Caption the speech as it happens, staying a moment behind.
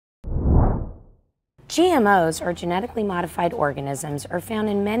GMOs, or genetically modified organisms, are found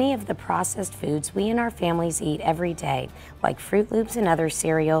in many of the processed foods we and our families eat every day, like Fruit Loops and other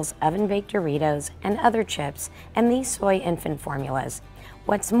cereals, oven-baked Doritos, and other chips, and these soy infant formulas.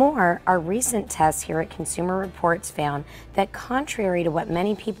 What's more, our recent tests here at Consumer Reports found that contrary to what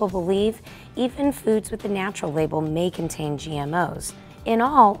many people believe, even foods with the natural label may contain GMOs. In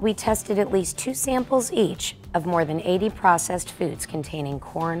all, we tested at least 2 samples each of more than 80 processed foods containing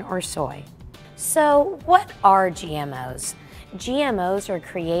corn or soy. So, what are GMOs? GMOs are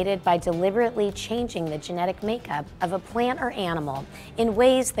created by deliberately changing the genetic makeup of a plant or animal in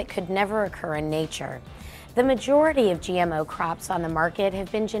ways that could never occur in nature. The majority of GMO crops on the market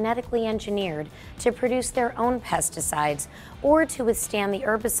have been genetically engineered to produce their own pesticides or to withstand the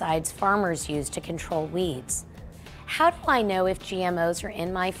herbicides farmers use to control weeds. How do I know if GMOs are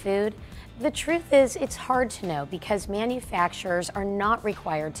in my food? The truth is, it's hard to know because manufacturers are not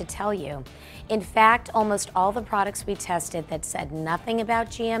required to tell you. In fact, almost all the products we tested that said nothing about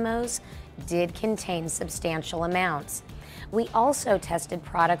GMOs did contain substantial amounts. We also tested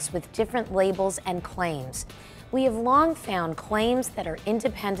products with different labels and claims. We have long found claims that are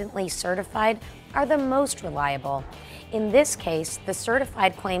independently certified are the most reliable. In this case, the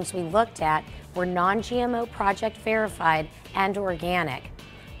certified claims we looked at were non-GMO project verified and organic.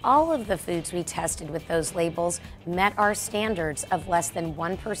 All of the foods we tested with those labels met our standards of less than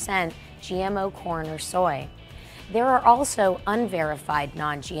 1% GMO corn or soy. There are also unverified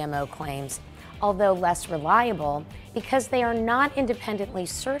non-GMO claims, although less reliable, because they are not independently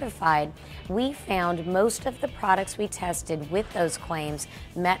certified. We found most of the products we tested with those claims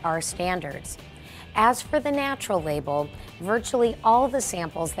met our standards. As for the natural label, virtually all the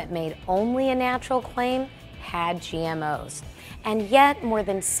samples that made only a natural claim had GMOs. And yet, more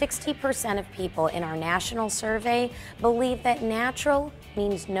than 60% of people in our national survey believe that natural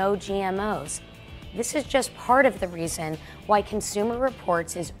means no GMOs. This is just part of the reason why Consumer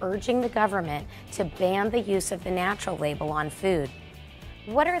Reports is urging the government to ban the use of the natural label on food.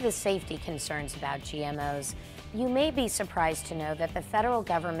 What are the safety concerns about GMOs? You may be surprised to know that the federal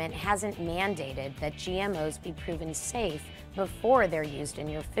government hasn't mandated that GMOs be proven safe before they're used in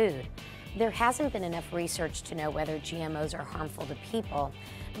your food. There hasn't been enough research to know whether GMOs are harmful to people,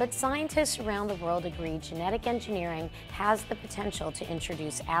 but scientists around the world agree genetic engineering has the potential to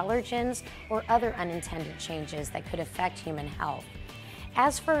introduce allergens or other unintended changes that could affect human health.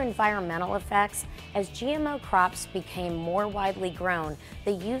 As for environmental effects, as GMO crops became more widely grown,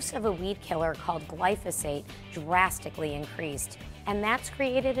 the use of a weed killer called glyphosate drastically increased, and that's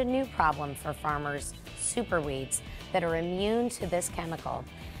created a new problem for farmers, superweeds, that are immune to this chemical.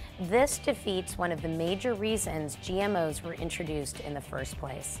 This defeats one of the major reasons GMOs were introduced in the first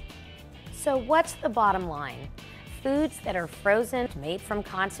place. So what's the bottom line? Foods that are frozen, made from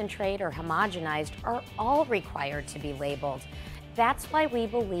concentrate, or homogenized are all required to be labeled. That's why we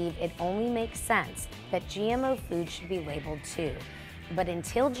believe it only makes sense that GMO foods should be labeled too. But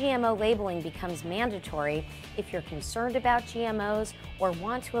until GMO labeling becomes mandatory, if you're concerned about GMOs or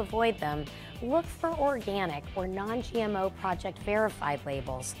want to avoid them, look for organic or non-GMO project verified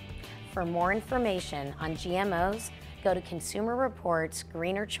labels. For more information on GMOs, go to Consumer Reports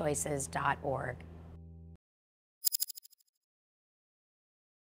greenerchoices.org.